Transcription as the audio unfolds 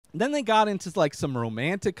Then they got into like some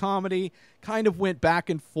romantic comedy, kind of went back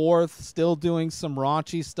and forth, still doing some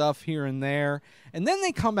raunchy stuff here and there. And then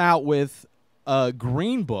they come out with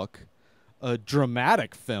Green Book, a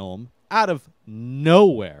dramatic film out of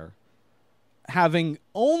nowhere, having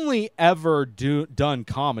only ever done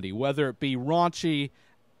comedy, whether it be raunchy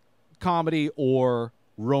comedy or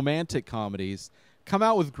romantic comedies, come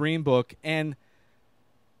out with Green Book and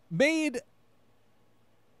made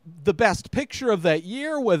the best picture of that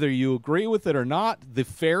year, whether you agree with it or not. The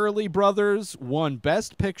Farrelly Brothers won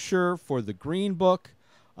Best Picture for the Green Book.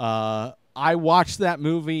 I watched that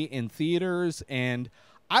movie in theaters, and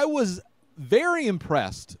I was very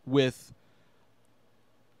impressed with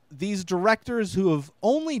these directors who have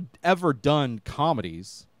only ever done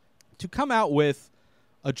comedies to come out with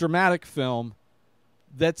a dramatic film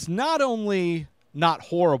that's not only not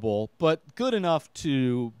horrible, but good enough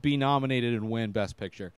to be nominated and win Best Picture.